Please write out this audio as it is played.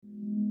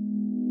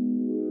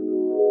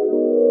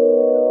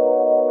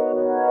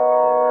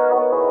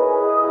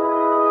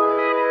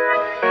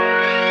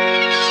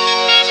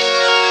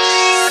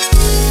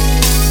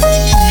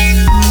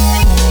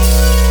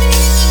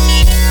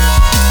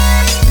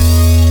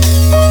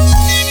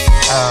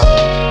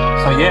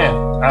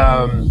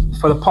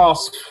For the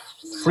past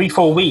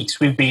 3-4 weeks,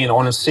 we've been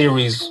on a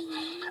series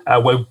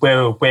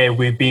where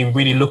we've been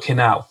really looking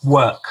at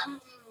work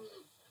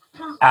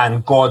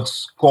and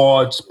God's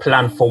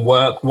plan for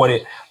work, what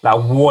it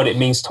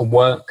means to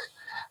work,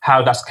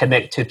 how that's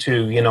connected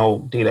to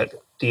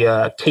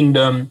the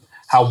kingdom,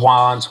 how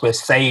once we're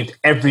saved,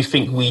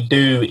 everything we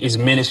do is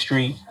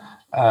ministry.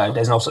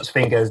 There's no such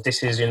thing as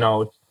this is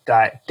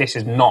that this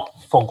is not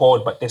for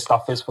God, but this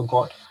stuff is for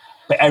God.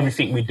 But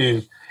everything we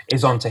do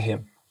is unto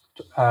Him,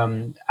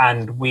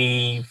 and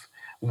we've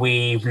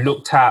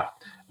looked at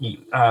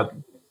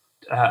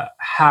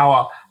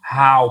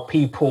how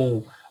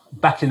people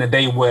back in the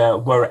day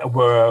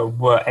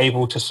were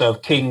able to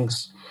serve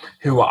kings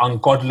who were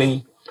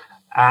ungodly,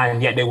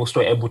 and yet they were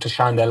still able to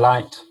shine their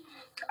light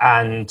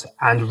and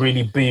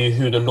really be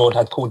who the Lord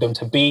had called them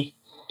to be.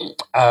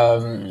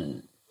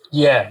 And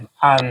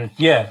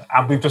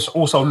we've just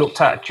also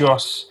looked at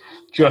just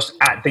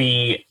at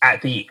the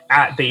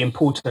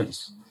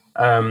importance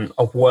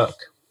of work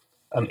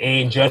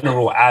in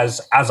general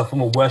as a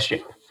form of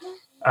worship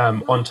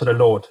unto the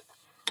Lord.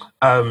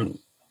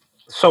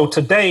 So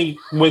today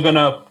we're going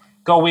to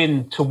go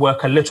into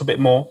work a little bit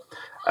more,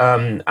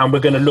 and we're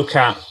going to look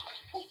at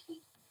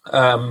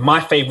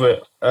my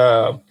favorite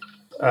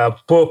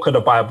book of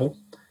the Bible,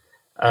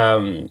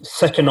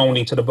 second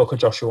only to the book of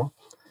Joshua.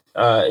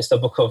 It's the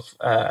book of,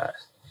 I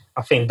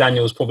think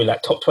Daniel's probably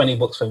like top 20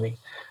 books for me,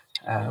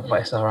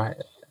 but it's all right.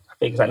 I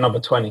think it's like number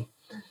 20.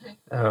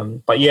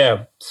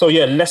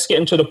 Let's get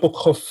into the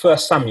book of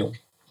First Samuel.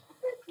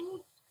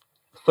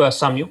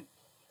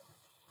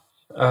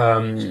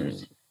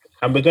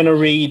 And we're going to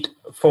read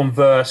from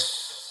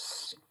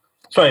First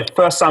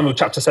Samuel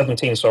chapter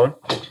 17,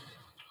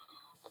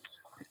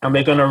 And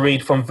we're going to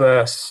read from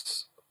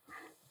verse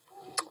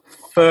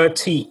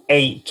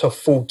 38 to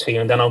 40,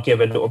 and then I'll give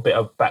a little bit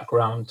of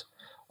background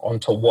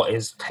onto what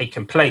is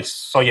taking place.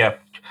 So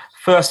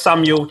First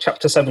Samuel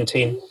chapter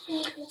 17,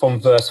 from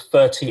verse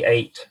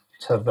 38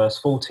 to verse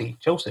 40.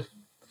 Joseph,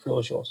 the floor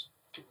is yours.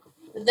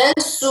 Then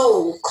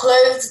Saul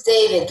clothed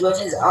David with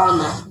his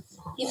armor.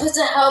 He put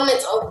a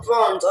helmet of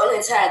bronze on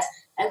his head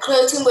and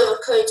clothed him with a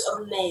coat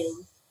of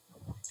mail.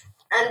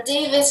 And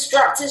David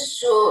strapped his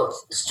sword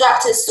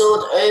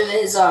over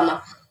his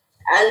armor,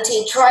 and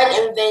he tried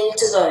in vain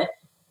to go,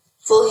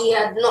 for he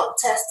had not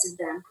tested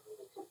them.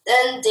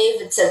 Then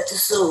David said to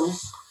Saul,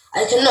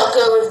 I cannot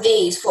go with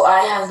these, for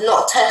I have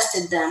not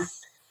tested them.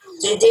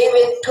 So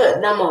David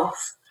put them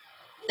off.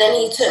 Then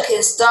he took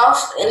his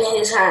staff in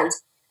his hand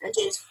and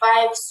chose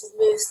 5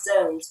 smooth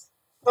stones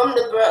from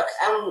the brook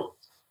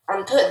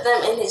and put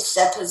them in his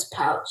shepherd's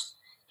pouch.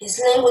 His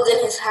sling was in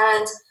his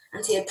hand,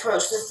 and he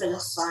approached the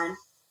Philistine.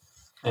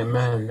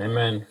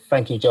 Amen.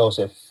 Thank you,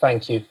 Joseph.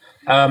 Thank you.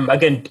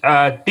 Again,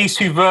 these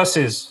 2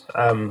 verses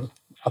are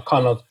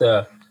kind of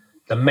the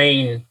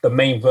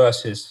main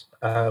verses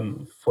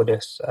for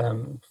this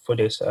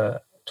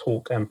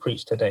talk and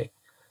preach today,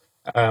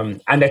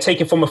 and they're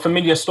taken from a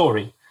familiar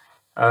story,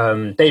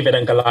 David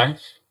and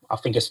Goliath. I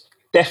think it's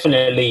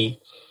definitely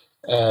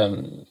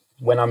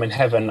when I'm in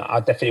heaven, I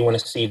definitely want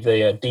to see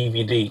the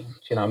DVD.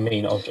 You know what I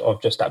mean,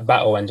 of just that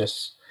battle, and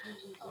just,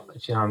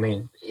 you know what I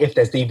mean, if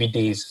there's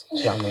DVDs,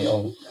 you know what I mean,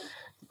 or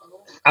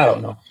I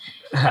don't know,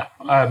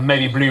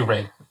 maybe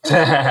Blu-ray,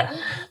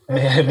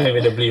 maybe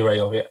the Blu-ray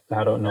of it.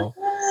 I don't know,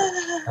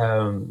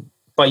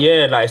 but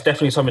it's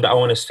definitely something that I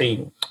want to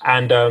see.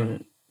 And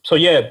so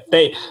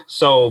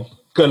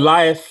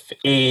Goliath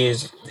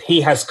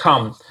has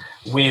come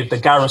with the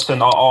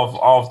garrison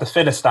of the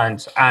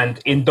Philistines, and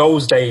in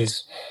those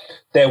days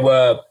there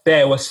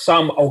were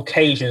some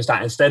occasions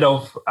that instead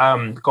of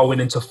going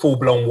into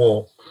full-blown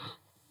war,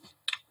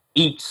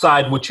 each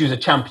side would choose a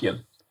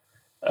champion,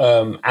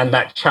 and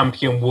that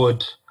champion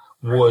would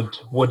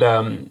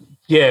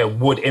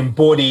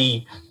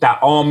embody that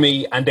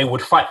army, and they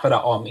would fight for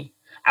that army,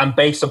 and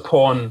based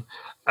upon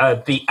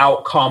the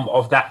outcome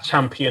of that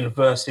champion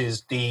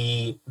versus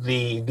the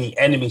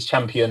enemy's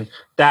champion,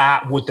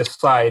 that would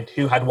decide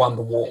who had won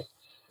the war.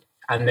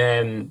 And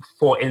then,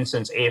 for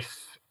instance,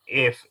 if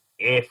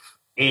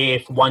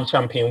one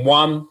champion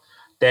won,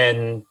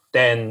 then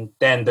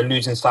the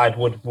losing side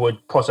would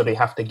possibly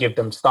have to give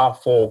them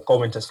stuff or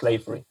go into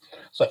slavery.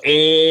 So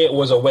it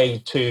was a way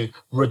to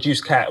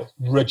reduce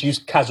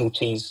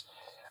casualties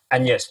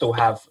and yet still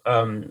have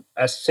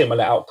a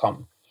similar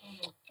outcome.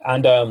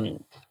 And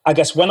I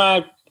guess when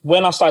I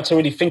started to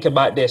really think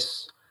about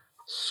this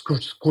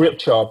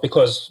scripture,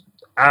 because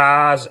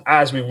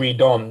as we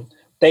read on,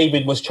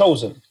 David was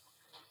chosen.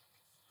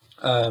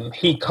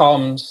 He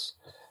comes,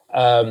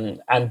 and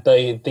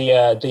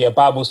the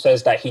Bible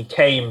says that he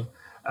came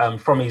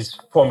from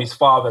his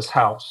father's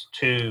house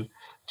to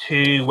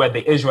where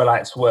the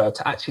Israelites were,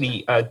 to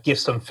actually give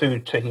some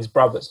food to his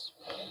brothers.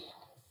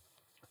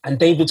 And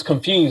David's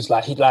confused,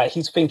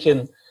 he's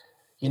thinking,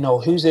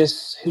 who's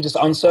this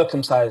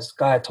uncircumcised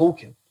guy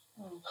talking?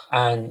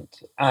 And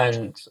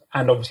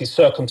obviously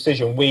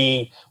circumcision,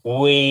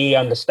 we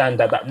understand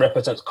that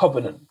represents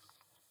covenant,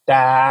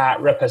 that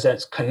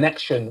represents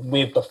connection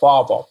with the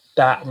Father.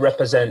 that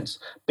represents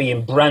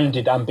being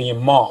branded and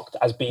being marked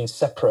as being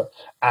separate,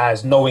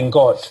 as knowing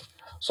God.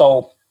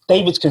 So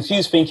David's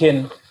confused,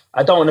 thinking,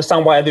 I don't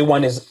understand why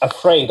everyone is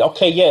afraid.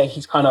 Okay, yeah,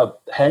 he's kind of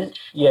hench.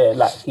 Yeah,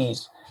 like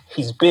he's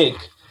big,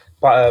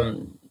 but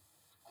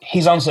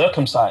he's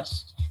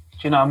uncircumcised. Do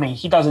you know what I mean?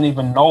 He doesn't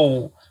even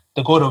know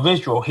the God of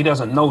Israel. He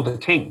doesn't know the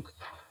king.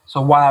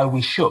 So why are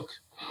we shook?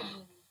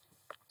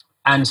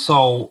 And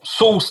so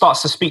Saul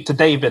starts to speak to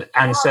David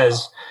and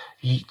says,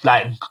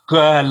 like,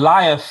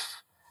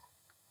 Goliath,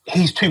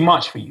 he's too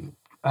much for you.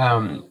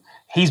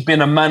 He's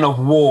been a man of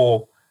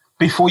war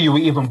before you were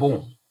even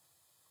born.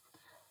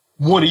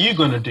 What are you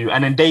going to do?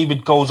 And then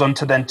David goes on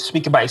to then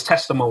speak about his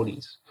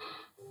testimonies.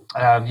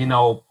 That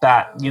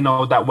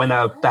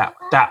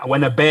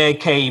when a bear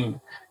came,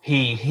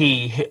 he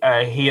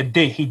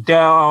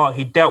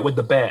dealt with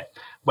the bear.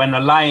 When a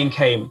lion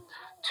came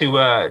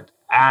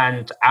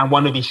and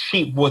one of his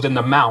sheep was in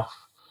the mouth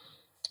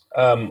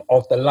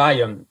of the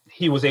lion,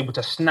 he was able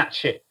to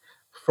snatch it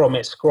from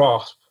its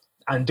grasp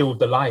and deal with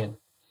the lion.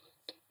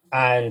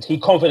 And he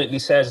confidently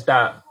says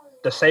that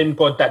the same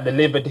God that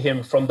delivered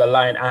him from the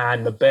lion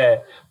and the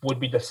bear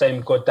would be the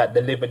same God that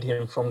delivered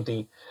him from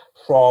the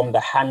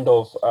hand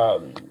of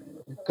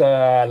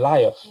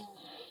Goliath.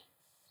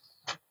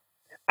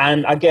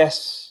 And I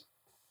guess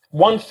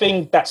one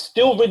thing that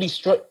still really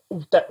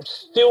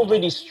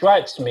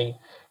strikes me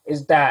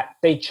is that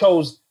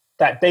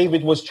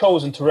David was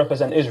chosen to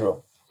represent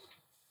Israel.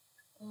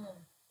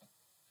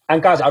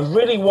 And guys, I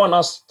really want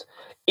us.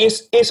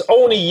 It's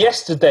only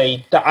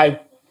yesterday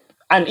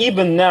and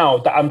even now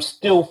that I'm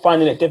still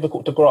finding it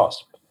difficult to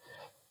grasp,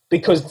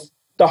 because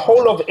the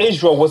whole of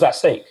Israel was at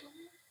stake.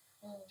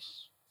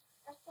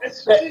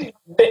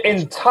 The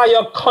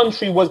entire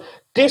country was.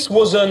 This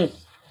wasn't.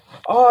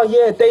 Oh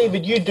yeah,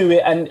 David, you do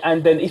it,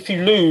 and then if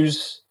you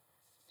lose,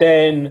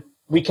 then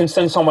we can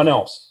send someone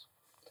else.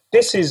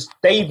 This is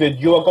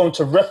David. You are going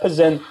to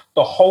represent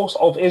the host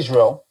of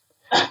Israel.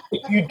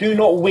 If you do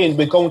not win,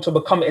 we're going to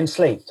become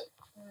enslaved.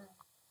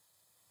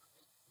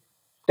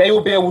 They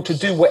will be able to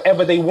do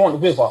whatever they want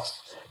with us.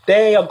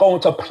 They are going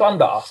to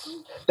plunder us.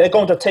 They're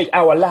going to take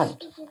our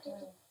land.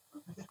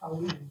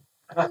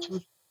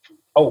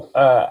 Oh,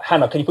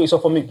 Hannah, can you put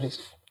yourself on mute, please?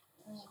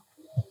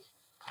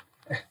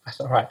 That's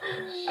all right.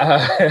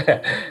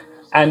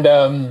 And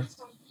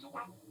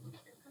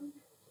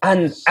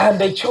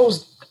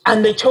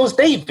they chose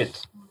David,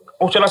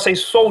 or should I say,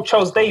 Saul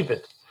chose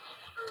David,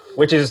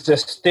 which is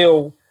just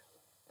still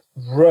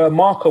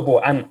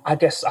remarkable. And I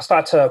guess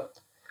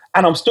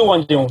I'm still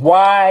wondering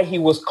why he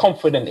was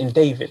confident in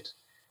David.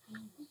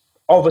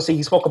 Obviously,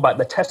 he spoke about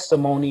the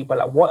testimony, but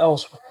like, what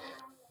else?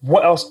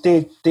 What else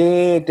did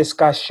this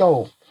guy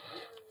show?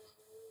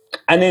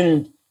 And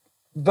in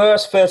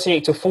verse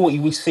 38 to 40,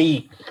 we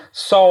see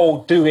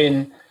Saul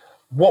doing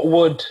what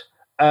would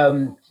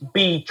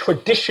be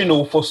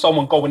traditional for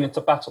someone going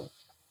into battle.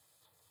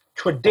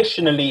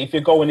 Traditionally, if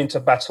you're going into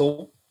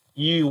battle,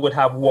 you would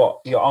have what?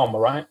 Your armor,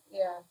 right?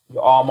 Yeah.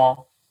 Your armor,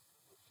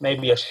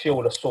 maybe a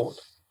shield, a sword.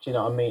 Do you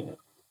know what I mean?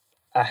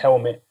 A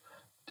helmet.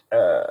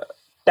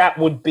 That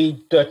would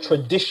be the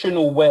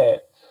traditional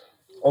wear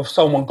of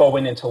someone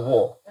going into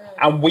war.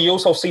 And we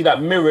also see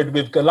that mirrored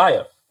with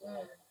Goliath.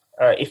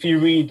 If you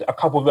read a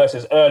couple of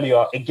verses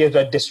earlier, it gives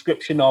a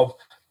description of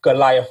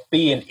Goliath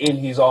being in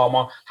his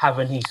armor,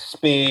 having his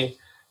spear,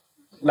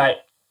 like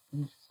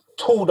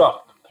tooled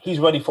up. He's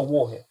ready for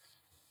war here.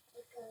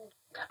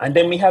 And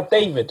then we have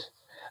David,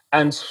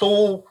 and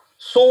Saul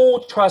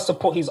tries to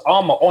put his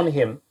armor on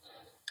him.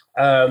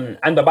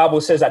 And the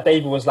Bible says that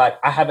David was like,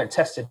 I haven't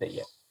tested it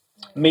yet.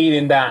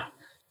 Meaning that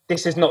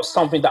this is not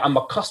something that I'm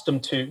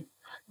accustomed to.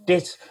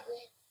 This,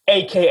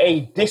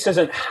 AKA, this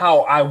isn't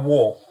how I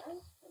war.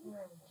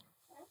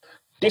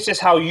 This is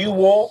how you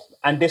war,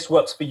 and this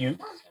works for you.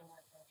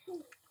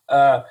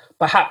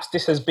 Perhaps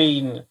this has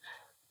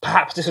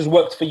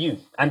worked for you,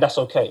 and that's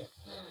okay.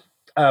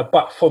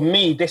 But for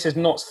me, this is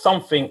not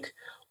something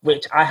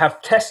which I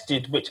have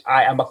tested, which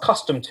I am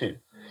accustomed to.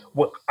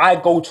 What I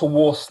go to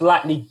war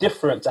slightly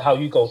different to how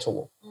you go to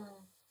war.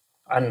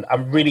 And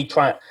I'm really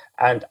trying,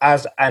 and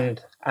as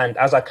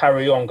I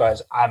carry on,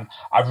 guys, I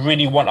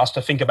really want us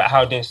to think about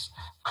how this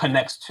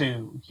connects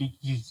to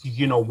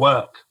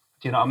work.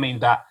 Do you know what I mean?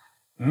 That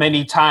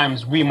many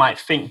times we might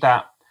think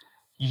that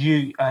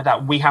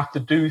that we have to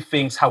do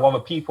things how other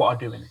people are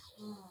doing it.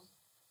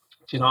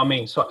 Do you know what I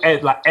mean? So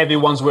like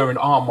everyone's wearing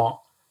armor.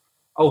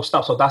 Oh,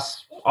 stop! So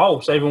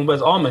everyone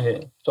wears armor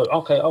here. So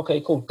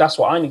okay, cool. That's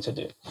what I need to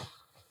do.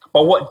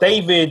 But what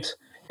David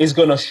is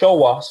going to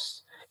show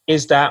us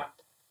is that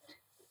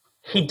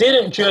he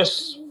didn't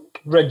just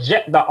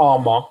reject the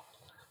armor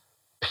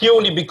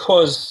purely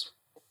because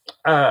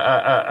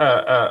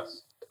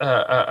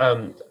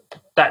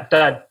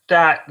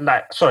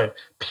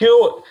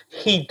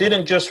he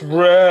didn't just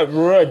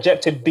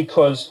reject it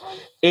because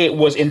it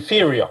was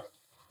inferior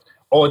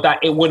or that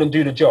it wouldn't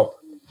do the job.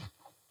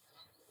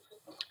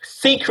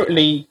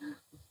 Secretly,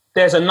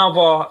 there's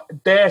another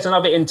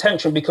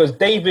intention, because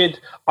David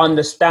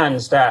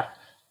understands that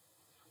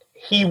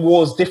he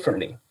wars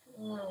differently.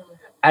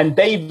 And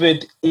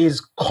David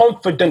is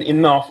confident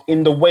enough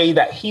in the way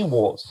that he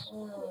was.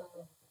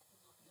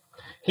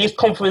 He's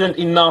confident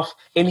enough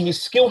in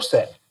his skill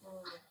set.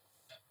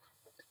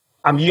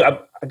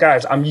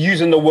 Guys, I'm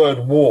using the word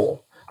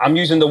war. I'm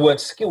using the word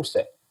skill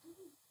set.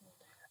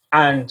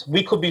 And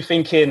we could be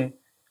thinking,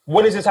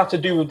 what does this have to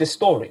do with this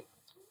story?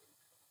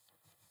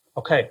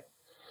 Okay.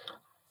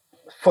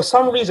 For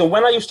some reason,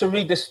 when I used to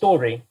read this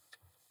story,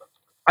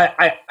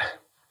 I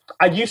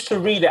used to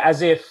read it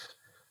as if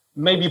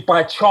maybe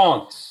by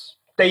chance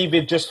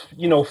David just,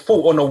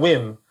 fought on a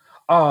whim.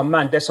 Oh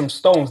man, there's some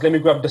stones. Let me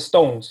grab the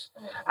stones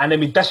and let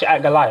me dash it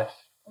at Goliath.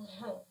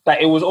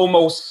 That it was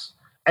almost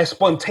a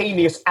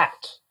spontaneous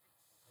act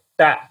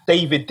that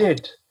David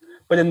did.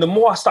 But then the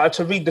more I started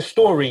to read the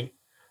story,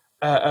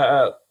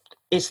 it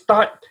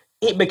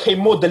became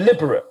more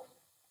deliberate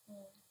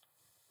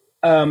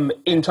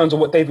in terms of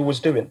what David was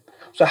doing.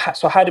 So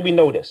how do we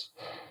know this?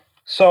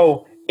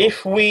 So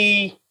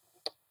for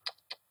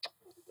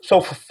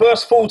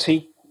verse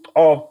 40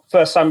 of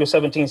 1 Samuel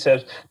 17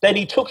 says, then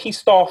he took his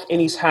staff in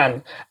his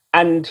hand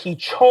and he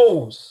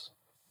chose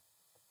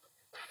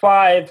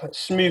 5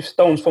 smooth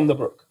stones from the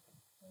brook.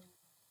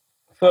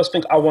 First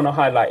thing I want to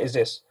highlight is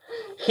this.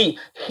 He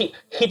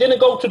didn't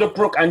go to the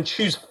brook and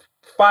choose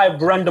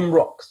 5 random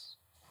rocks.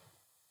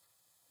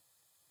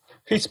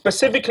 He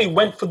specifically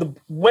went to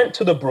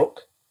the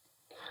brook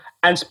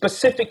and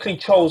specifically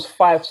chose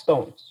 5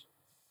 stones.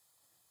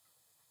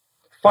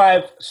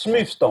 5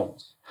 smooth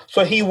stones.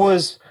 So he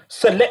was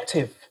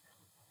selective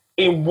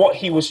in what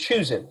he was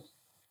choosing.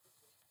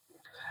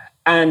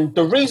 And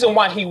the reason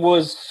why he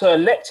was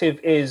selective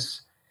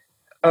is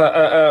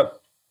the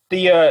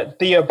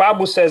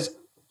Bible says,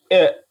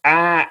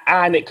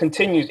 and it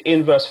continues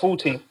in verse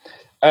 40,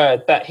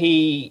 that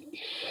he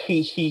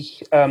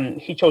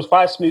chose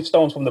 5 smooth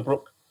stones from the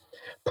brook,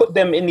 put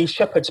them in his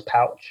shepherd's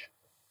pouch.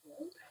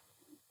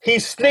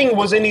 His sling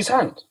was in his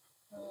hand.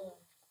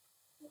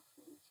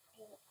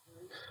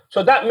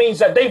 So that means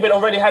that David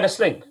already had a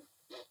sling.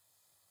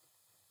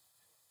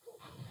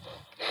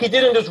 He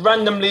didn't just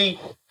randomly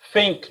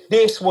think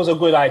this was a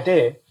good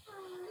idea.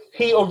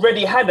 He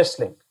already had a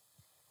sling.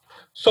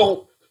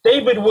 So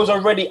David was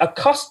already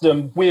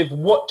accustomed with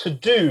what to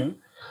do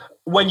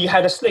when you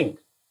had a sling.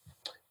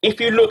 If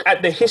you look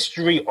at the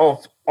history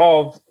of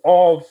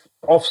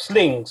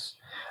slings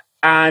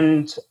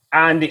and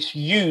its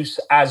use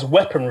as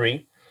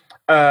weaponry,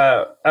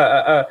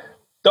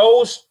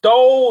 those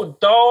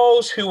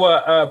who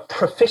were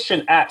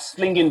proficient at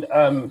slinging,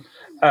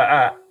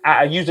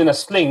 at using a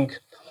sling,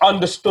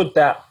 understood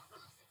that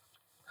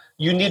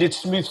you needed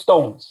smooth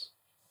stones.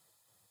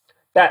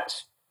 That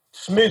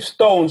smooth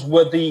stones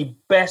were the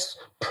best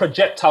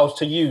projectiles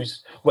to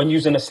use when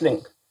using a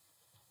sling.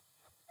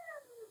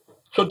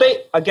 So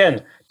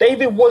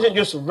David wasn't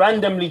just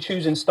randomly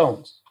choosing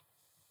stones.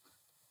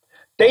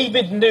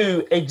 David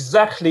knew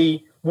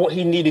exactly what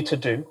he needed to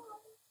do.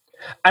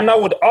 And I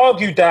would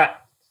argue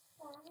that,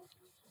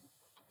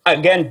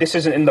 again, this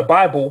isn't in the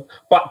Bible,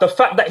 but the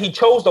fact that he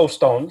chose those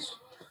stones,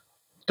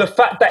 the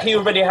fact that he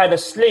already had a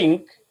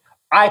sling,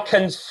 I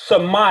can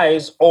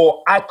surmise,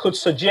 or I could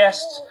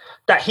suggest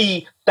that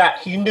he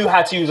knew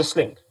how to use a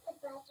sling.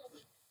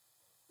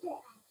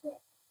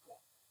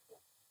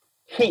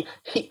 He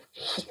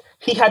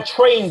had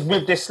trained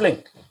with this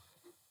sling.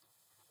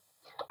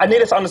 I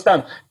need us to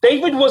understand,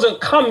 David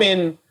wasn't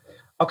coming,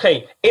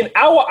 okay, in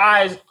our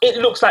eyes, it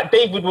looks like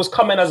David was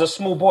coming as a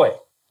small boy.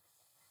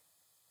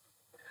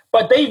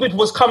 But David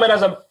was coming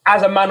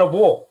as a man of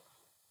war.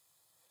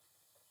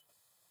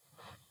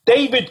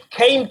 David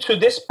came to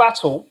this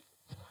battle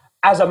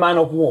as a man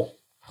of war,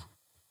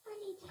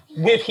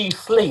 with his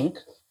sling,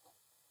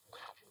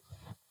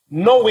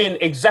 knowing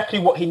exactly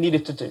what he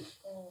needed to do.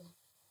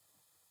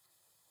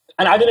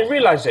 And I didn't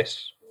realize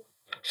this.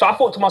 So I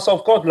thought to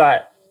myself, God,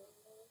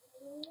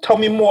 tell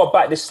me more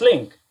about this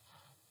sling.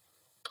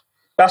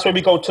 That's where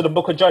we go to the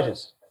book of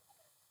Judges.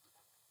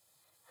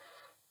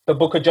 The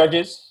book of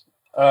Judges,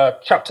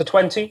 chapter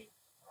 20.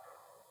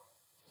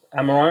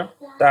 Am I right?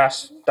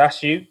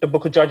 That's you. The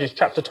book of Judges,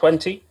 chapter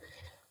 20,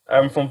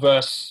 from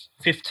verse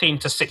 15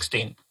 to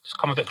 16. Just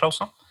come a bit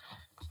closer.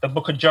 The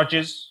book of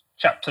Judges,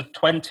 chapter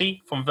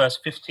 20, from verse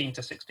 15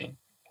 to 16.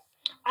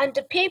 And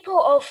the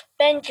people of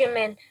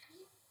Benjamin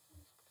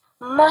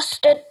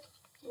mustered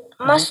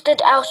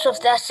out of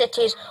their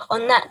cities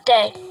on that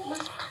day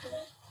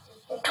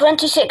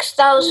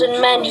 26,000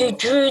 men who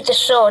drew the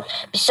sword,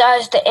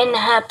 besides the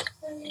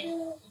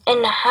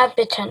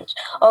inhabitants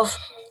of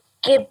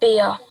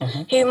Gibeah,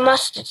 who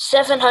mustered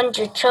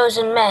 700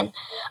 chosen men.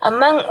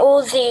 Among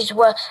all these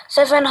were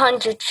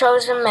 700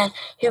 chosen men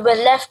who were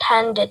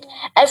left-handed.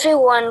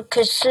 Everyone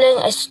could sling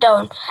a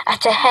stone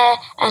at a hair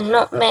and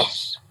not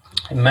miss.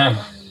 Amen.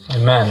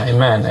 Amen.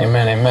 Amen.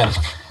 Amen. Amen.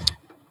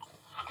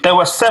 There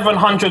were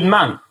 700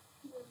 men.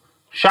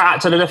 Shout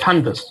out to the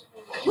left-handers.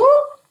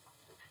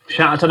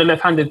 Shout out to the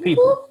left-handed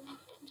people.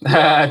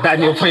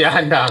 Daniel, put your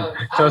hand down.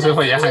 Joseph,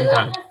 put your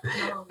hand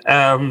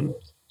down.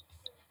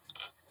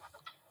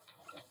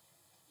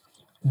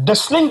 The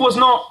sling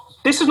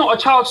this is not a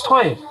child's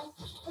toy.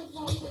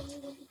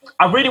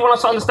 I really want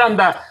us to understand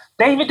that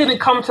David didn't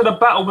come to the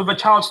battle with a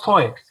child's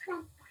toy.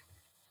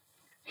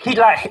 He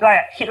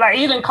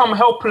didn't come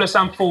helpless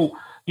and thought,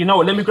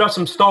 let me grab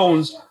some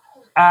stones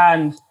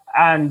and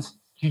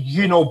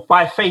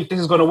by faith this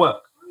is gonna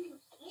work.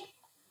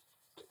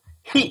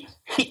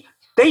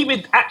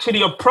 David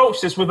actually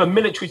approached this with a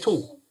military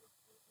tool.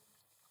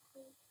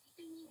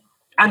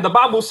 And the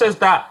Bible says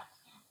that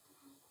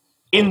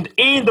in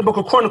the book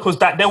of Chronicles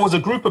that there was a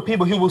group of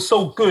people who were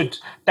so good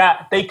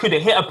that they could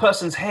hit a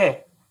person's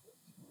hair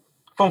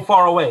from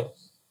far away.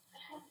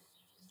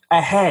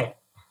 A hair.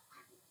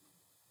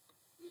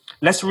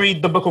 Let's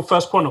read the book of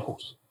First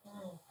Chronicles.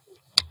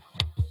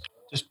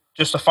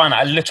 Just to find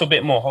out a little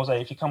bit more,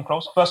 Jose, if you come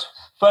close.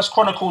 First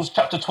Chronicles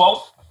chapter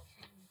 12.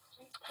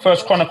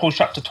 First Chronicles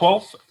chapter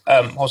 12.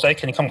 Jose,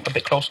 can you come a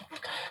bit closer?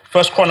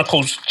 First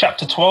Chronicles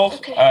chapter 12.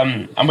 Okay.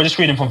 And we're just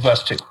reading from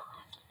verse 2.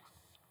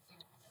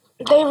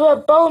 They were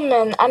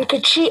bowmen and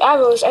could shoot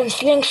arrows and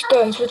sling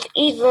stones with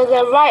either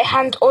the right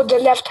hand or the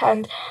left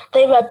hand.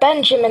 They were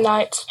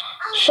Benjaminites,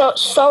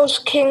 Saul's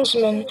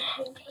kinsmen.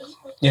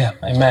 Yeah,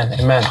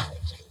 amen.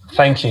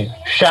 Thank you.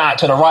 Shout out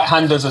to the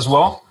right-handers as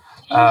well,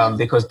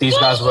 because these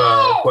guys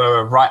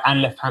were right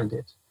and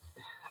left-handed.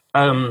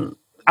 And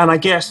I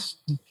guess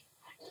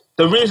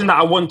the reason that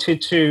I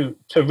wanted to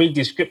read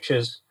these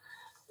scriptures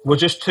was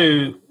just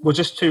to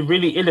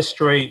really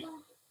illustrate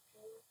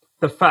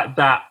the fact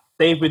that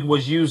David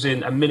was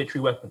using a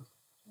military weapon.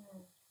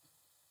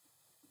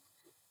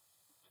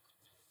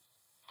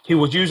 He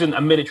was using a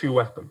military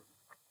weapon.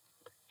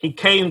 He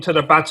came to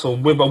the battle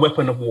with a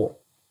weapon of war.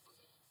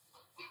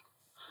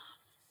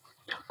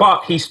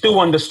 But he still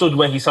understood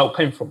where his help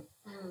came from.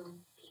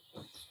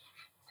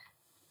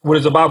 What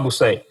does the Bible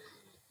say?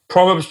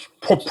 Proverbs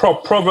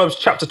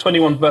chapter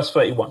 21, verse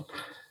 31.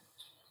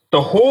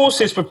 The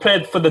horse is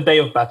prepared for the day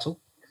of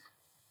battle,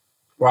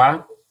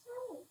 right?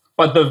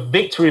 But the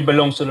victory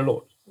belongs to the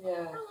Lord.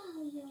 Yeah.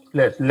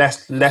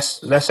 Let's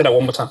say that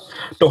one more time.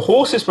 The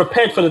horse is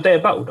prepared for the day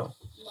of battle, though.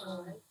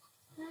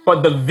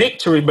 But the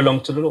victory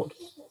belongs to the Lord.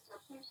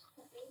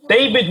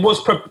 David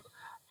was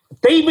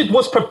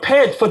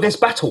prepared for this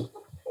battle.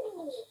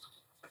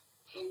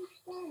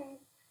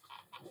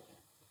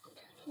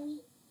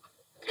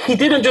 He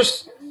didn't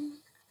just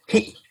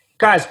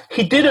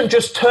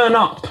turn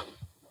up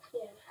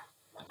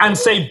and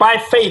say, by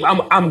faith,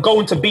 I'm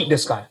going to beat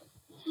this guy.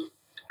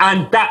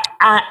 And that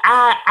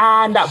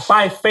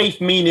by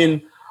faith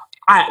meaning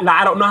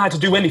I don't know how to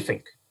do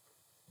anything.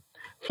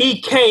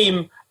 He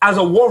came as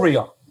a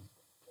warrior,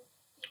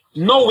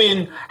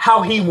 knowing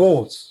how he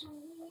was.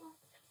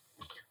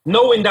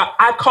 Knowing that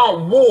I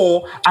can't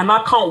war and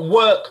I can't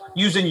work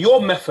using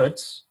your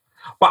methods,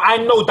 but I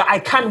know that I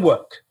can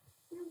work.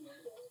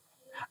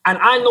 And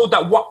I know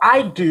that what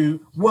I do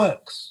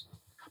works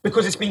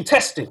because it's been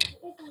tested.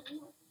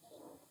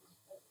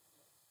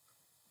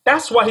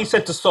 That's why he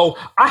said to Saul,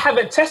 I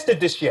haven't tested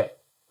this yet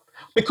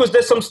because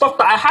there's some stuff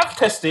that I have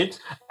tested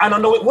and I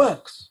know it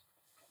works.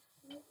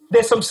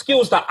 There's some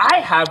skills that I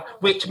have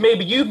which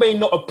maybe you may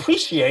not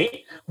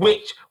appreciate,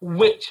 which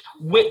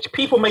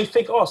people may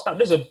think, oh, stop,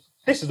 this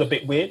is a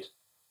bit weird.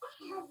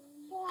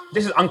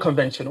 This is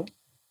unconventional.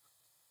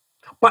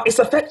 But it's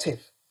effective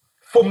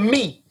for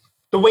me,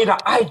 the way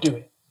that I do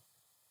it.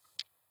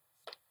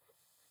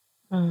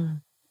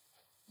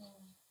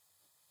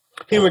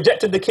 He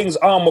rejected the king's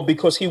armor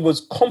because he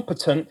was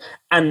competent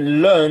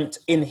and learnt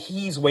in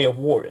his way of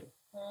warring.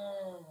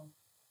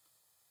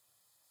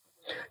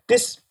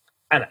 This,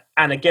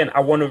 and again, I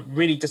want to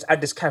really just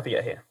add this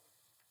caveat here.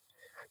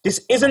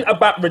 This isn't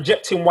about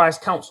rejecting wise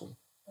counsel.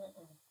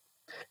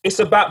 It's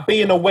about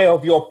being aware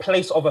of your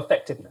place of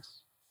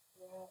effectiveness.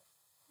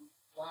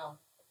 Wow.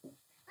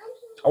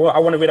 I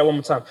want to read that one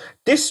more time.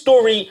 This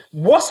story,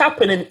 what's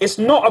happening, it's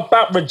not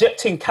about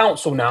rejecting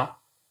counsel now.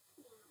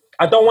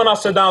 I don't want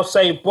us to now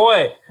say,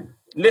 boy,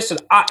 listen,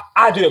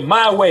 I do it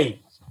my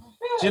way.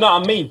 Do you know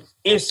what I mean?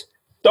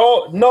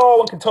 No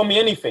one can tell me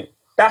anything.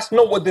 That's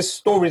not what this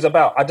story is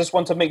about. I just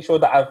want to make sure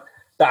that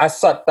I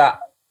silence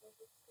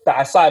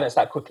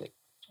that quickly.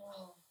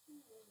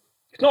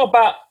 It's not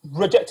about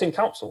rejecting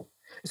counsel.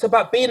 It's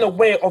about being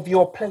aware of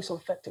your place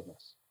of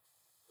effectiveness.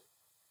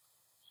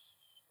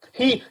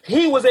 He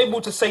was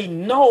able to say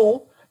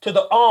no to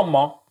the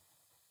armor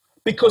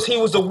because he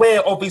was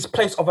aware of his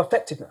place of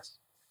effectiveness.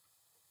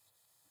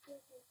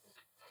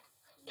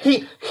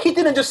 He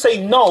didn't just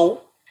say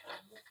no.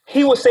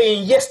 He was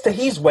saying yes to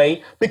his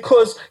way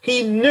because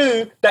he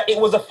knew that it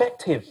was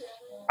effective.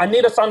 I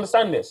need us to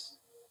understand this.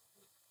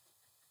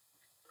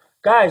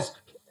 Guys,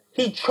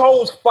 he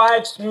chose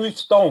 5 smooth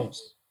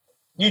stones.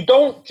 You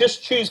don't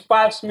just choose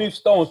 5 smooth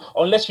stones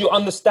unless you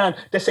understand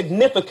the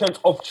significance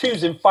of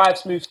choosing 5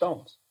 smooth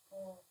stones.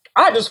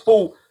 I just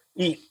thought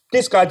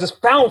this guy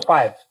just found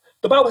 5.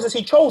 The Bible says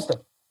he chose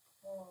them.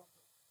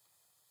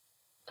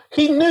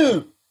 He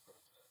knew.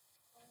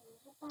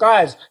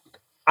 Guys,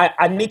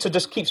 I need to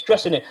just keep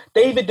stressing it.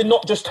 David did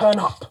not just turn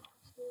up.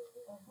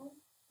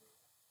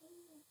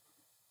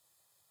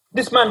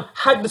 This man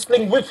had the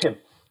sling with him.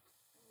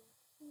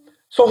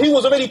 So he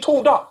was already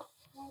tooled up.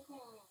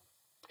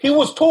 He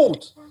was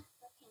taught.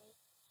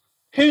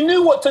 He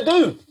knew what to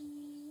do.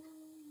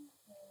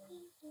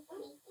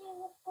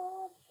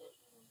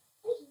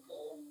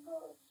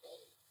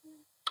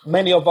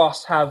 Many of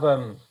us have,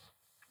 and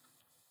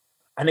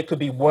it could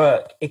be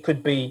work, it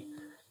could be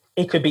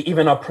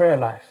even our prayer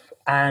life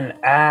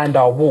and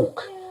our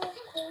walk.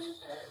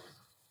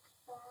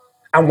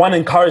 And one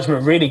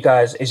encouragement really,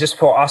 guys, is just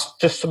for us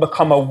just to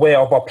become aware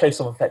of our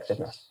place of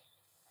effectiveness.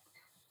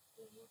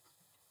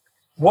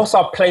 What's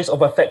our place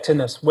of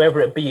effectiveness, whether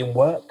it be in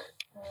work,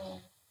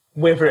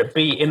 whether it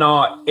be in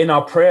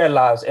our prayer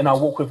lives, in our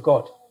walk with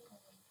God?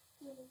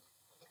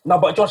 No,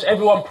 but Josh,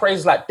 everyone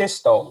prays like this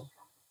though.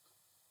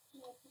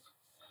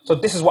 So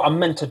this is what I'm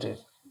meant to do.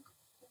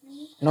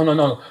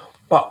 No.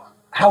 But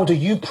how do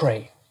you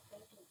pray?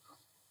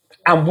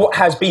 And what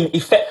has been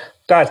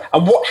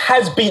and what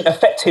has been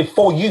effective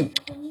for you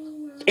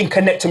in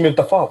connecting with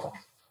the Father?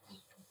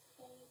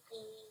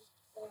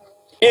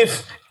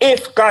 If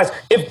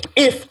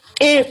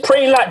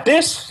praying like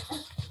this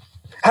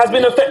has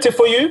been effective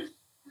for you,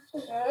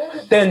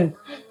 then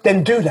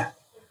do that.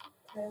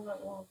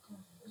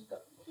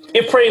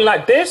 If praying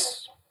like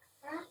this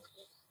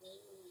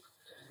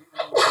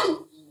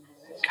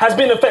has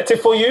been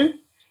effective for you,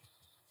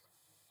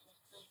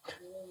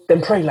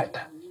 then pray like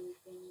that.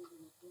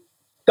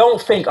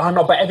 Don't think, oh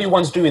no, but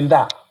everyone's doing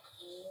that.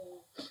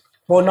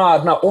 Well,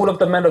 no, all of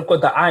the men of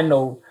God that I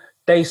know,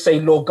 they say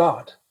Lord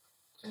God.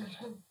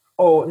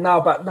 Oh,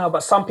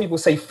 but some people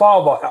say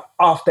Father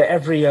after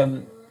every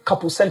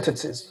couple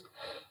sentences.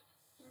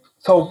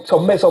 So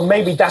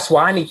maybe that's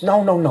why I need.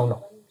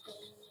 No.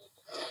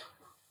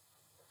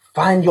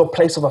 Find your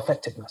place of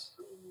effectiveness.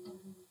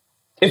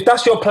 If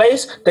that's your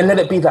place, then let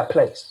it be that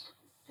place.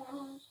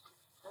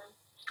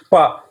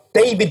 But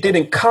David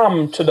didn't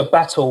come to the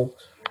battle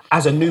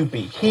as a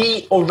newbie.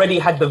 He already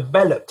had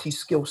developed his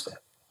skill set.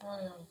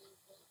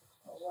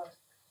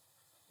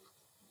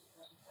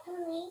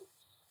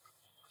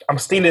 I'm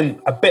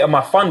stealing a bit of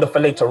my thunder for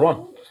later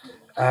on.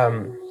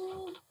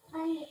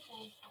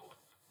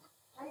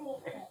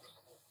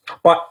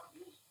 But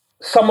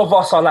some of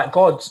us are like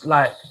God,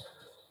 like,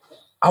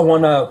 I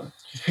want to,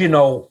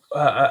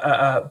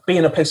 be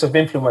in a place of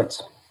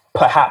influence,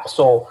 perhaps,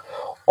 or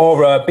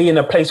be in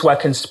a place where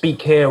I can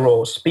speak here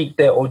or speak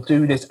there or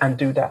do this and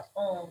do that.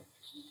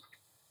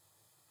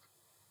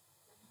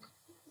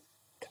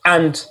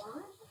 And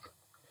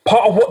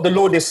part of what the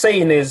Lord is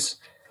saying is,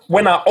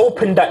 when I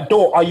open that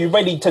door, are you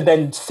ready to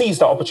then seize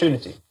that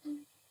opportunity?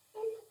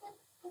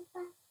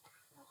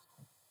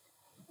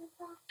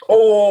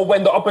 Or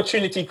when the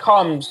opportunity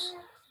comes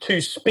to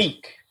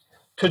speak,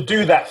 to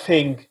do that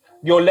thing,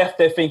 you're left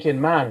there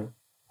thinking, man,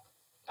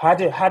 how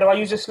do I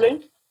use this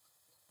sling?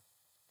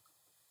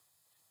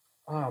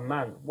 Oh,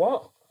 man,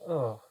 what?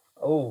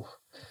 Oh,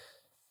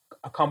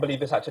 I can't believe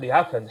this actually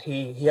happened.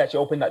 He actually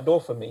opened that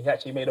door for me. He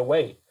actually made a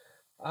way.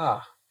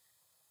 Now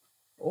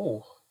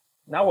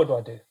what do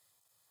I do?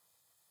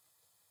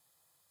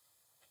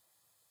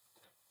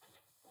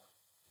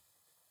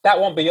 That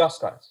won't be us,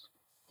 guys.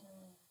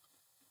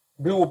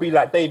 We will be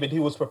like David, he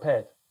was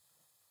prepared.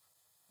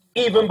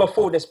 Even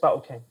before this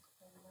battle came.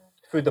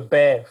 Through the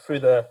bear, through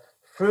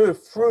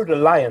the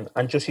lion,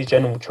 and just his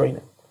general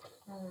training.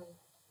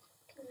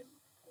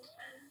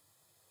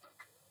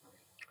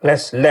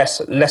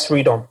 Let's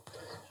read on.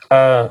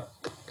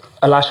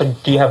 Elisha,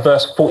 do you have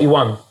verse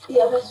 41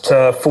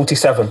 to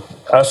 47?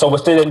 So we're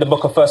still in the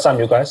book of 1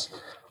 Samuel, guys.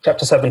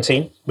 Chapter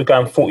 17. We're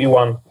going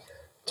 41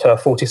 to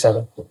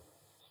 47.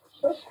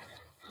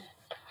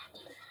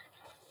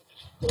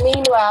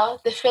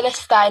 Meanwhile, the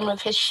Philistine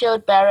with his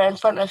shield bearer in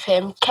front of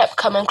him kept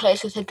coming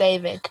closer to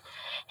David.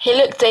 He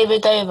looked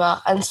David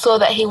over and saw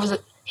that he was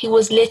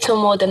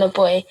little more than a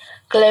boy,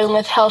 glowing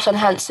with health and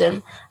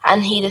handsome,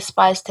 and he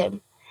despised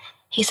him.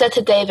 He said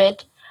to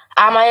David,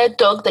 "Am I a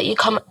dog that you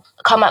come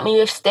at me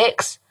with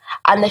sticks?"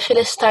 And the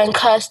Philistine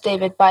cursed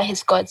David by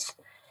his gods.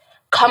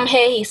 "Come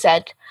here," he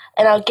said,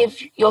 "and I'll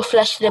give your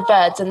flesh to the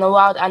birds and the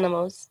wild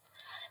animals."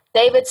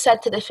 David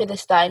said to the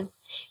Philistine,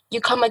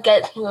 "You come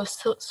against me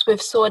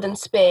with sword and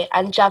spear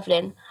and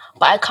javelin,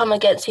 but I come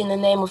against you in the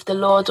name of the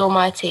Lord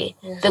Almighty,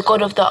 the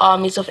God of the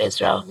armies of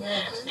Israel,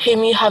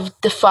 whom you have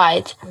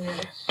defied.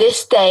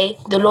 This day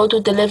the Lord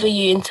will deliver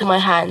you into my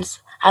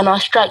hands, and I'll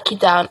strike you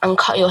down and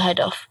cut your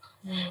head off.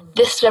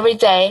 This very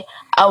day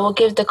I will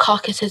give the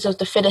carcasses of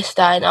the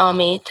Philistine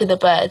army to the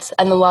birds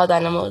and the wild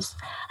animals,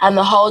 and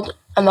the whole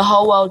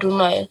world will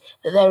know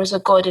that there is a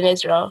God in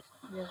Israel.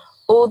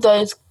 All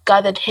those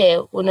gathered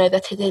here will know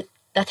that it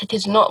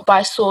is not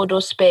by sword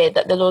or spear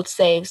that the Lord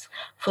saves,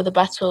 for the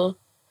battle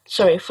is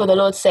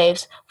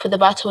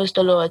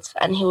the Lord's,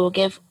 and he will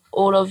give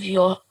all of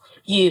you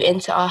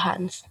into our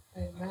hands."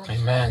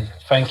 Amen.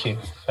 Thank you.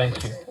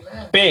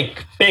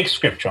 Big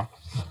scripture.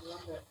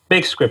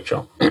 Big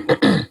scripture.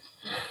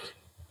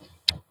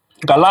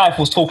 Goliath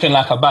was talking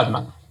like a bad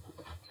man.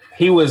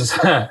 He was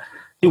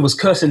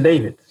cursing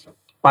David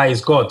by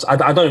his gods. I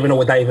don't even know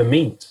what that even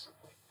means.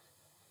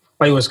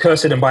 But he was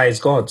cursing him by his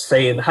gods,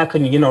 saying, how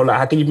can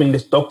you bring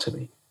this dog to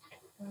me?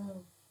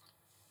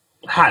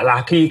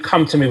 How can you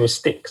come to me with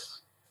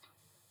sticks?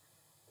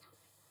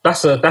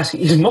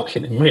 he's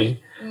mocking him,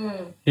 really.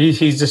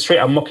 He's just straight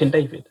up mocking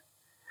David.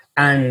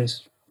 And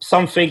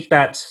something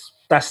that's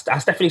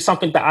definitely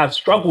something that I've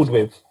struggled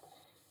with,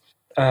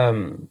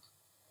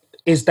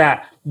 is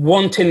that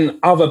wanting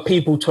other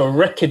people to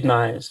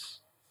recognize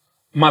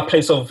my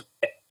place of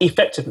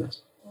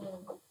effectiveness,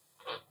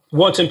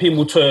 wanting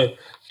people to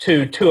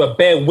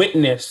bear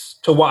witness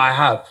to what I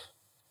have,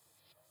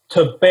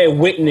 to bear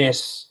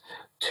witness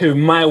to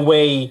my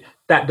way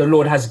that the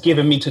Lord has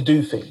given me to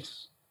do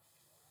things.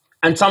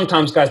 And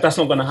sometimes, guys, that's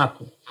not going to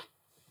happen.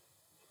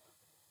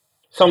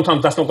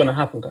 Sometimes that's not going to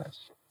happen,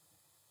 guys.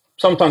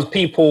 Sometimes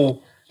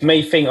people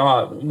may think,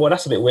 oh, well,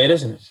 that's a bit weird,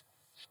 isn't it?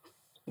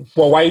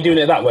 Well, why are you doing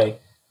it that way?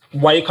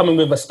 Why are you coming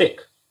with a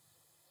stick?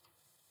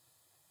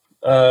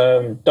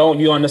 Don't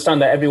you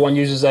understand that everyone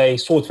uses a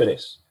sword for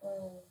this?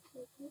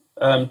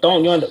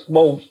 Don't you?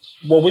 Well,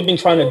 we've been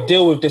trying to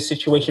deal with this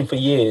situation for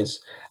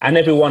years, and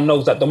everyone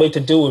knows that the way to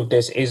deal with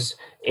this is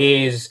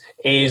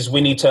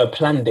we need to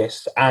plan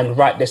this and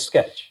write this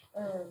sketch.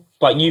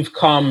 But you've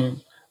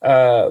come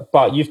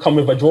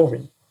with a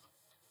drawing.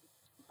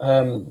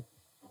 You're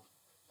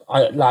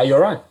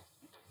right.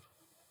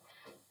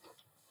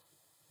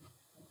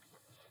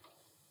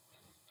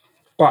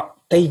 But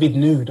David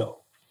knew, though.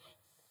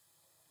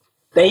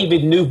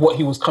 David knew what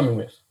he was coming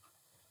with.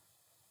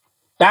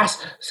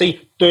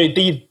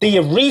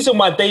 The reason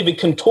why David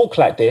can talk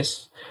like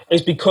this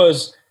is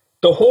because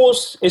the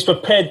horse is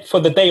prepared for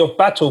the day of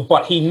battle,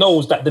 but he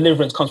knows that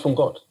deliverance comes from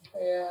God.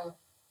 Yeah.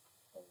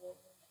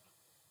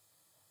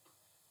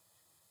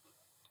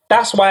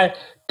 That's why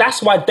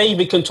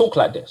David can talk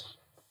like this.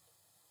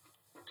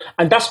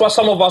 And that's why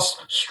some of us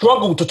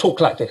struggle to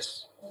talk like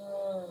this.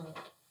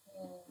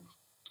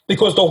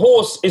 Because the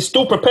horse is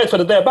still prepared for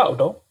the day of battle,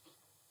 though.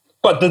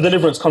 But the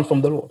deliverance comes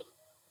from the Lord.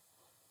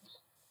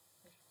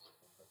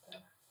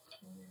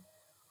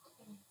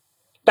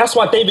 That's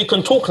why David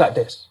can talk like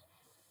this.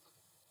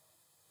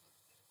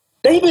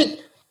 David,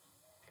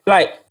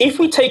 if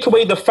we take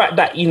away the fact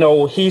that,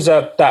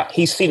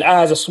 he's seen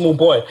as a small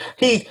boy,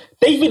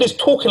 David is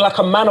talking like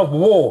a man of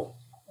war.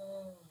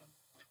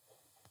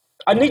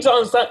 I need to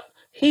understand,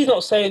 he's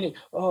not saying,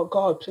 oh,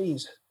 God,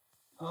 please.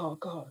 Oh,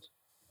 God.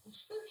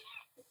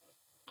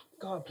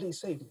 God, please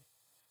save me.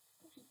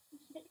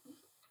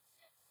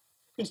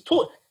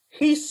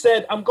 He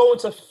said, I'm going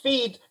to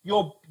feed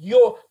your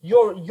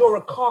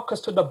carcass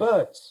to the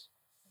birds.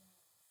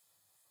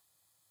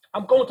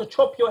 I'm going to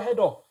chop your head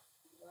off.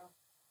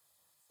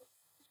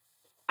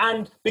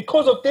 And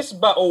because of this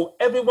battle,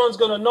 everyone's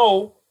going to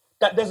know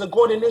that there's a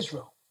God in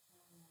Israel.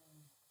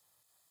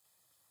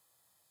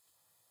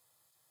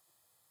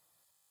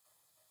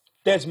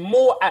 There's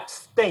more at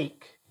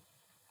stake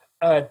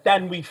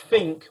than we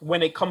think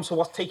when it comes to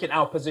us taking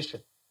our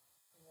position.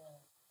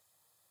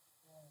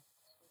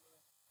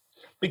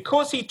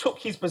 Because he took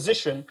his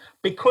position,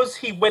 because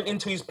he went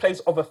into his place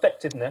of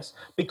effectiveness,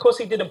 because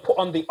he didn't put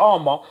on the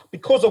armor,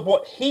 because of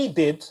what he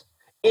did,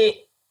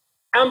 it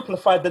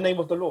amplified the name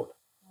of the Lord.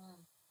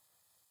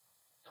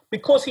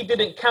 Because he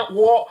didn't count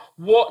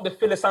what the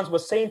Philistines were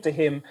saying to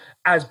him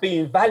as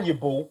being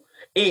valuable,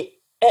 it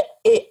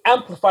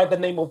amplified the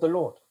name of the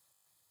Lord.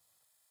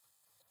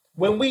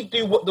 When we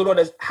do what the Lord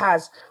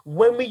has,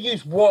 when we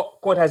use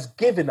what God has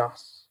given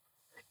us,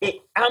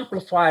 it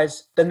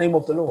amplifies the name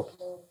of the Lord.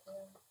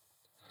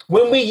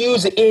 When we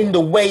use it in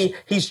the way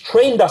he's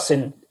trained us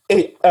in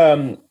it,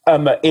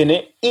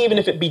 even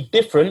if it be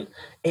different,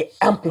 it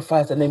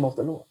amplifies the name of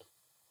the Lord.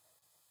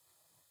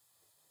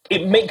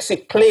 It makes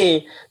it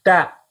clear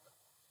that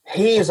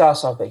he is our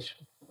salvation.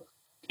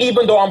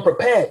 Even though I'm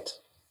prepared,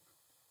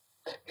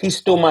 he's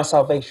still my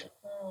salvation.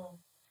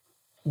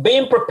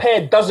 Being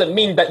prepared doesn't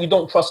mean that you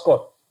don't trust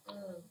God.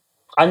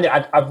 And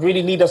I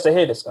really need us to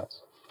hear this,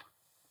 guys.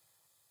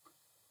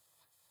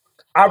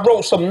 I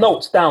wrote some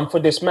notes down for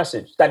this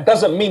message. That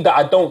doesn't mean that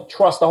I don't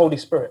trust the Holy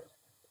Spirit.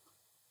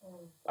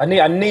 I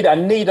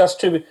need us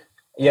to,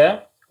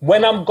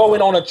 when I'm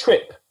going on a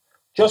trip,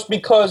 just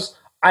because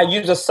I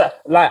use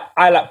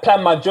I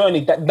plan my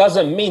journey, that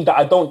doesn't mean that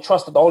I don't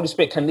trust that the Holy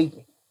Spirit can lead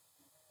me.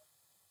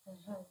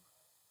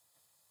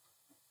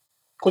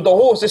 Because the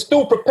horse is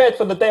still prepared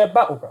for the day of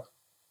battle, bro.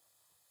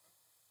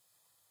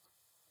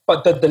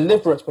 But the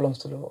deliverance belongs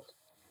to the Lord.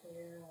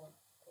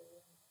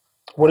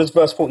 What does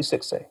verse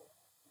 46 say?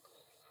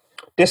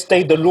 This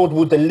day the Lord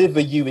will deliver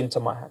you into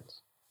my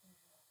hands.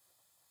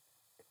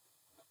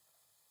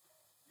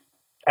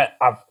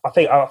 I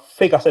think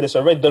I said this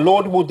already. The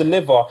Lord will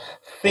deliver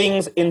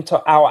things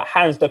into our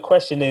hands. The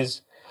question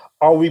is,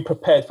 are we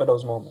prepared for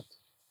those moments?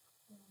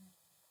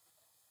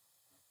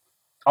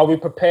 Are we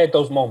prepared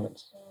those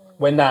moments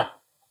when that?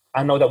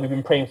 I know that we've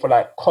been praying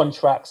for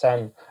contracts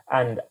and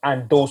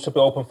doors to be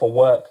open for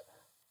work.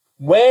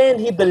 When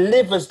he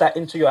delivers that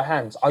into your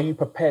hands, are you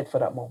prepared for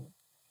that moment?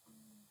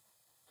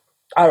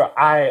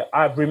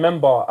 I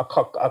remember a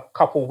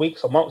couple of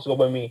weeks or months ago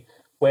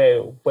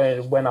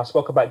when I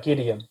spoke about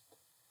Gideon,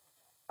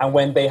 and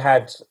when they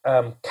had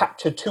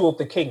captured two of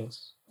the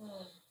kings,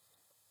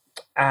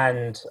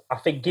 and I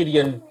think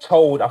Gideon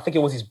told, I think it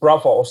was his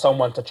brother or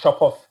someone, to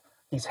chop off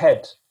his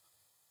head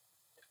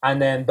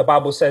And then the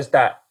Bible says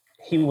that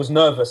he was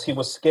nervous, he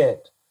was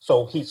scared,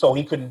 so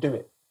he couldn't do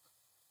it.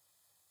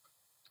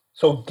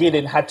 So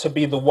Gideon had to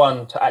be the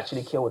one to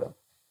actually kill them.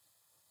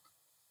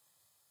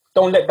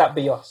 Don't let that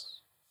be us.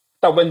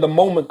 That when the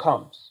moment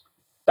comes,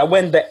 that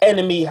when the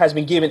enemy has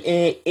been given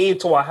ear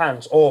to our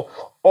hands, or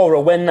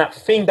when that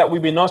thing that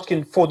we've been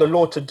asking for the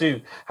Lord to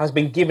do has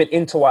been given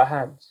into our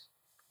hands,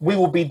 we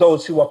will be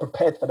those who are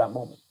prepared for that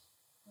moment.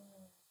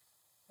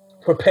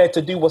 Prepared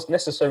to do what's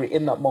necessary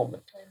in that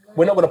moment.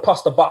 We're not going to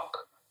pass the buck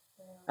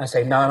and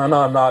say, no, I'm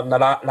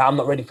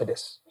not ready for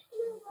this.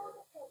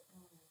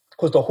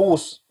 Because the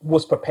horse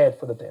was prepared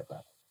for the day of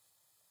battle.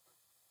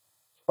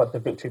 But the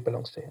victory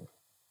belongs to him.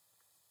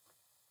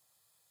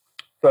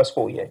 Verse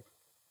 48.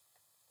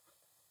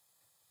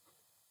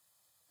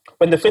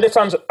 When the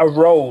Philistines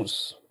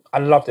arose, I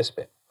love this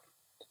bit.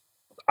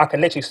 I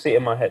can literally see it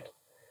in my head.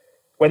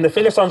 When the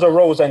Philistines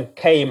arose and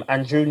came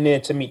and drew near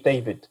to meet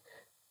David,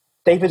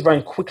 David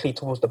ran quickly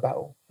towards the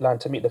battle line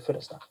to meet the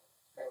Philistines.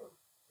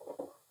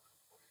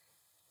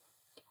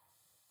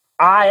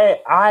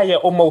 I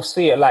almost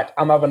see it like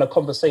I'm having a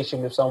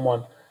conversation with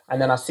someone,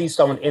 and then I see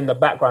someone in the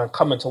background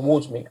coming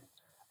towards me,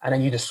 and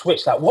then you just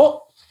switch like,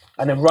 what?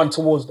 And then run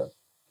towards them.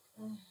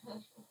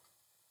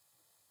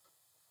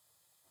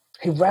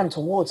 He ran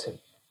towards him.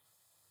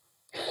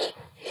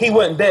 He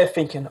weren't there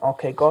thinking,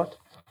 okay, God,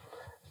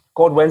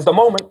 when's the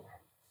moment?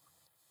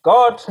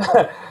 God,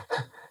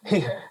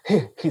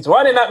 he's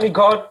running at me,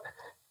 God.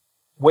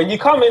 When you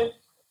coming?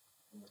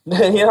 You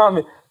know what I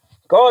mean?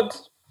 God,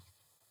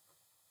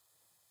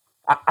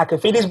 I can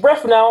feel his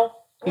breath now.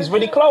 He's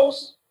really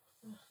close.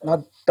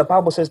 Now, the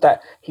Bible says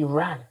that he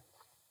ran.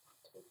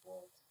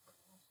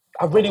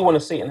 I really want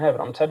to see it in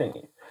heaven, I'm telling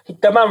you.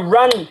 The man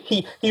ran,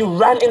 he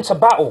ran into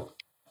battle.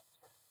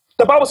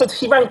 The Bible says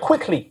he ran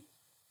quickly.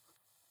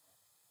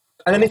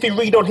 And then if you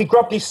read on, he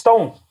grabbed his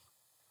stone.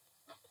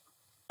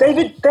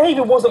 David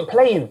wasn't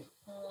playing.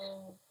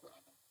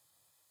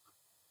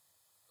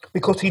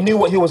 Because he knew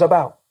what he was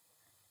about.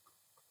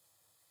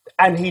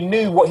 And he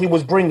knew what he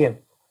was bringing.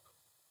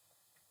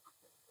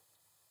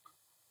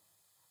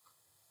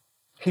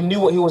 He knew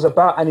what he was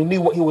about and he knew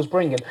what he was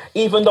bringing.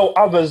 Even though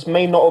others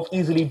may not have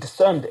easily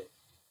discerned it.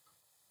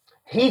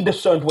 He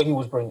discerned what he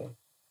was bringing.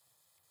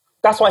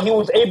 That's why he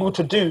was able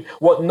to do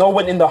what no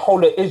one in the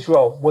whole of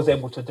Israel was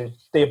able to do.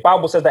 The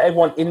Bible says that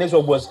everyone in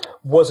Israel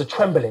was a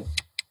trembling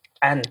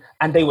and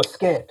they were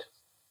scared.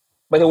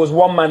 But there was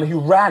one man who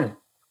ran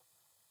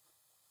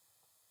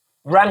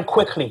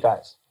quickly,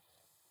 guys.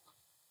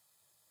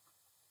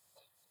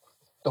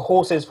 The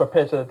horse is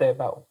prepared for the day of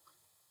battle.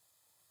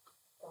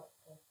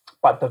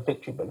 But the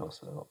victory belongs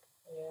to the Lord.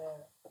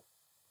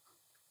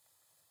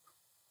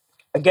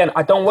 Again,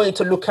 I don't want you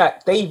to look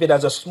at David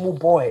as a small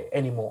boy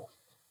anymore.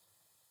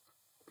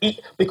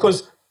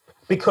 Because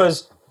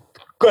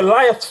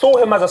Goliath saw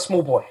him as a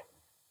small boy.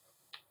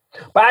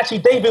 But actually,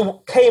 David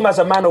came as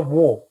a man of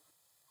war.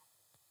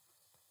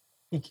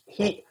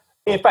 He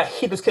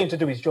just came to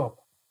do his job.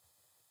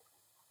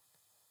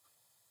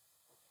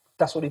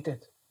 That's what he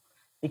did.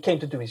 He came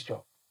to do his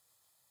job.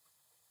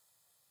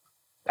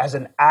 As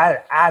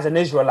an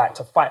Israelite,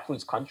 to fight for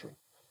his country.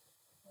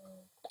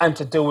 And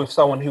to deal with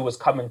someone who was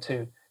coming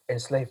to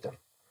enslave them.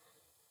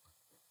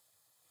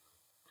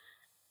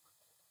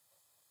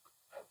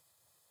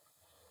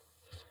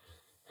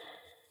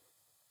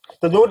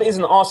 The Lord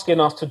isn't asking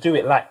us to do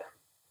it like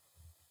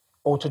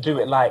Joe, or to do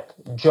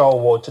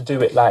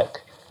it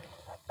like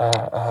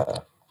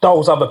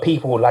those other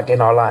people like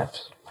in our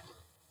lives.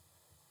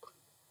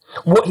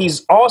 What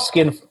he's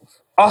asking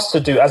us to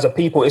do as a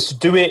people is to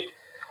do it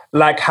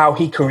like how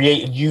he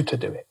created you to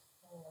do it.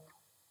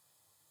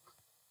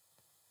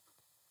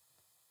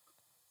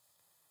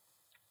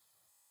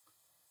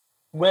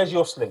 Where's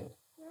your sling?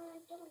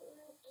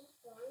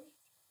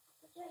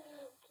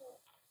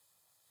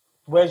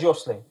 Where's your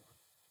sling?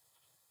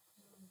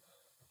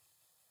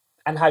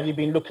 And have you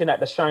been looking at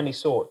the shiny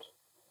sword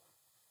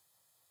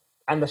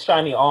and the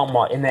shiny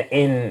armor in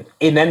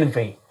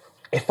envy?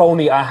 If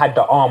only I had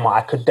the armor,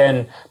 I could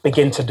then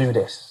begin to do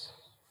this.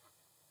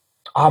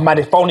 Oh man,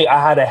 if only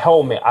I had a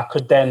helmet, I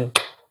could then,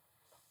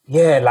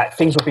 like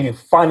things would be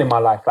fine in my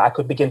life. Like I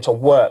could begin to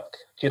work.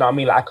 Do you know what I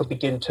mean? Like I could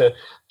begin to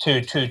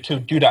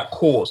do that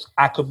course.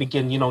 I could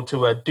begin,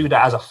 to do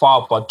that as a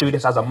father, do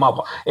this as a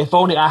mother. If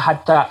only I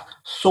had that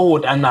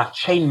sword and that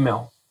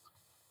chainmail.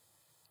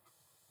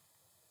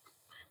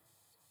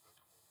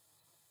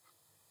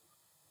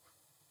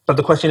 But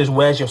the question is,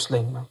 where's your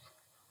sling, man?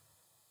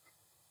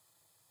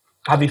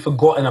 Have you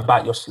forgotten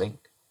about your sling?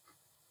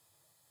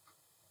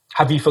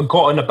 Have you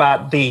forgotten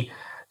about the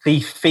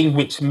thing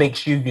which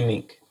makes you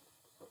unique?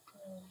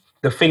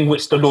 The thing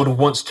which the Lord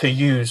wants to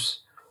use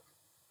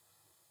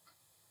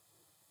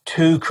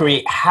to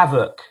create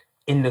havoc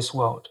in this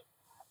world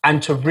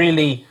and to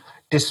really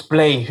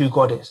display who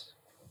God is.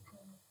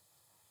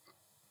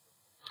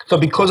 So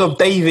because of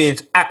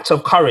David's act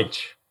of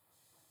courage,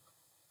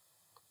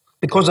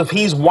 because of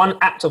his one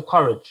act of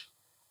courage,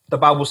 the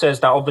Bible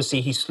says that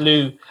obviously he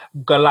slew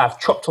Goliath,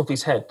 chopped off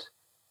his head.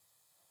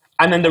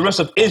 And then the rest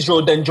of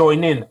Israel then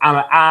join in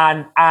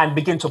and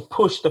begin to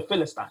push the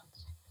Philistines.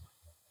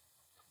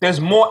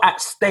 There's more at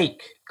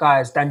stake,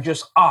 guys, than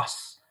just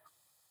us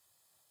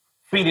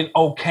feeling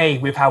okay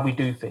with how we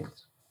do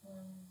things.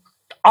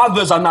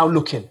 Others are now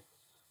looking.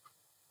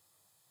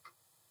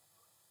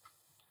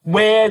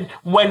 When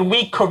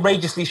we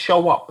courageously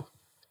show up,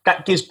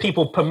 that gives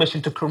people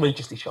permission to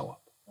courageously show up.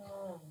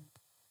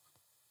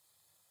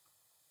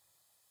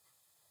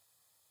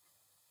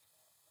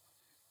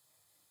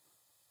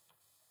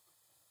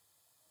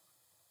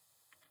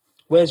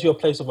 Where's your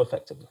place of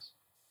effectiveness?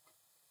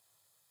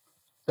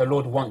 The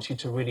Lord wants you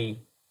to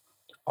really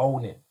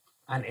own it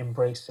and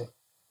embrace it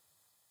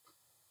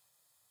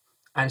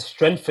and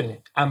strengthen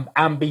it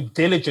and be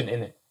diligent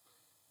in it.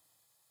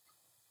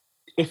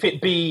 If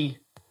it be,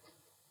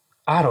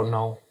 I don't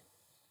know,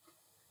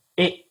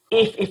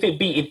 if it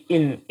be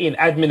in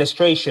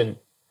administration,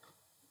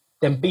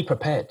 then be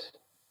prepared.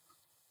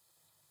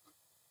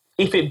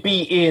 If it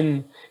be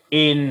in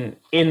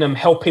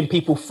helping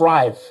people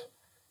thrive,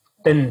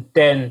 then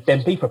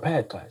be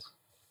prepared, guys.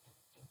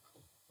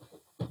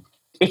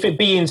 If it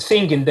be in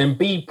singing, then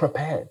be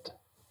prepared.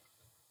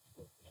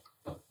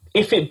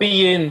 If it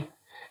be in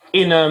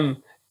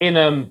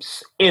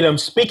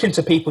speaking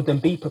to people, then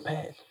be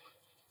prepared.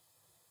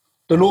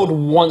 The Lord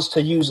wants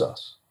to use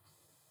us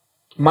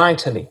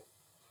mightily,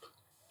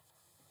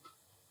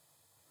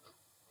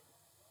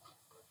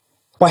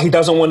 but He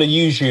doesn't want to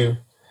use you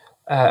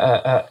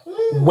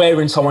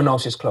wearing someone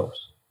else's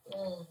clothes.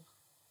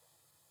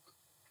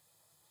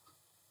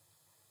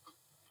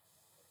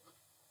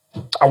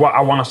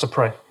 I want us to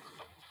pray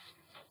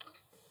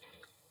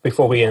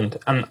before we end,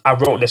 and I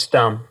wrote this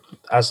down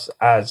as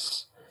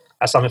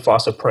something for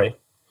us to pray.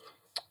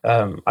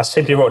 I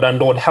simply wrote down,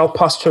 Lord,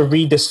 help us to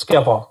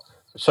rediscover.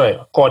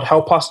 God,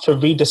 help us to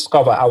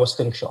rediscover our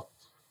slingshot.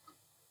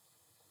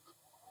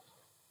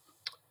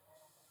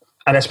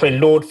 And let's pray,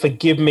 Lord,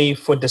 forgive me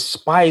for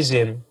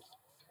despising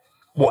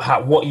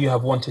what you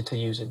have wanted to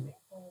use in me.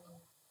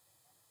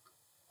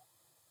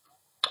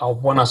 I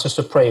want us just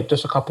to pray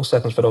just a couple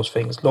seconds for those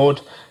things.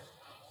 Lord,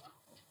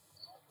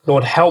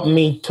 help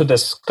me to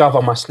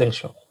discover my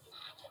slingshot.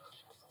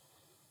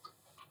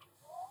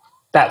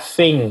 That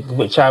thing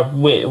which I've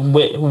been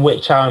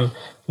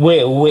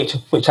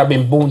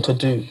born to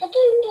do.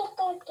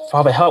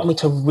 Father, help me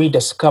to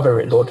rediscover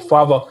it, Lord.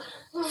 Father,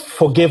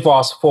 forgive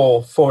us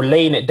for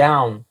laying it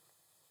down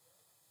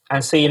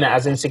and seeing it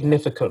as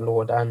insignificant,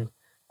 Lord, and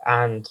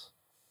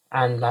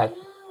like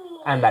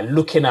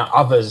looking at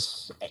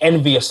others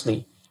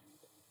enviously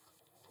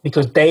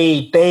because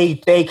they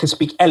can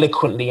speak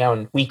eloquently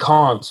and we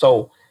can't.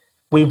 So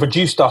we've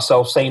reduced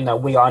ourselves, saying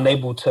that we are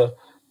unable to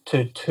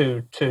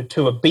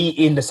be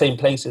in the same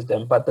place as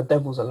them. But the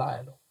devil's a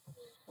liar, Lord.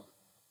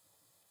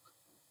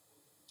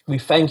 We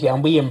thank you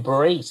and we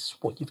embrace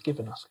what you've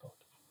given us, Lord.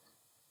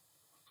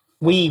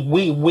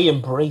 We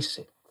embrace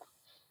it.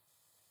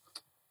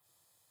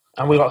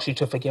 And we ask you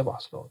to forgive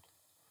us, Lord,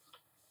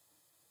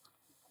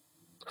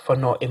 for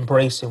not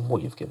embracing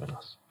what you've given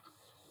us.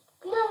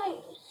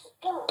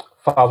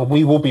 Father,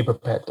 we will be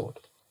prepared, Lord.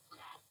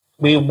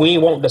 We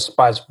won't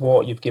despise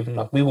what you've given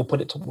us. We will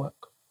put it to work.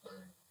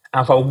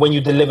 And Father, when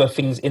you deliver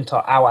things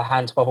into our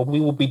hands, Father, we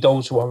will be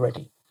those who are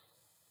ready.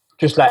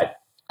 Just like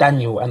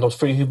Daniel and those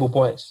 3 Hebrew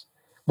boys.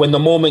 When the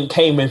moment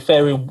came when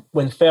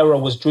Pharaoh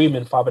was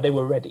dreaming, Father, they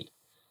were ready.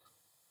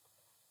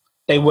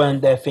 They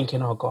weren't there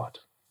thinking, oh God,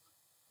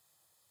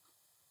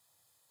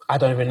 I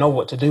don't even know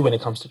what to do when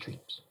it comes to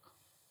dreams.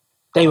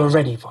 They were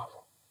ready, Father.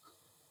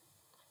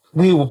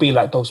 We will be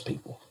like those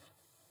people.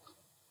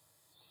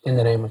 In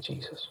the name of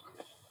Jesus.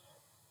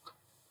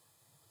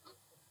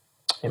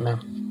 Amen.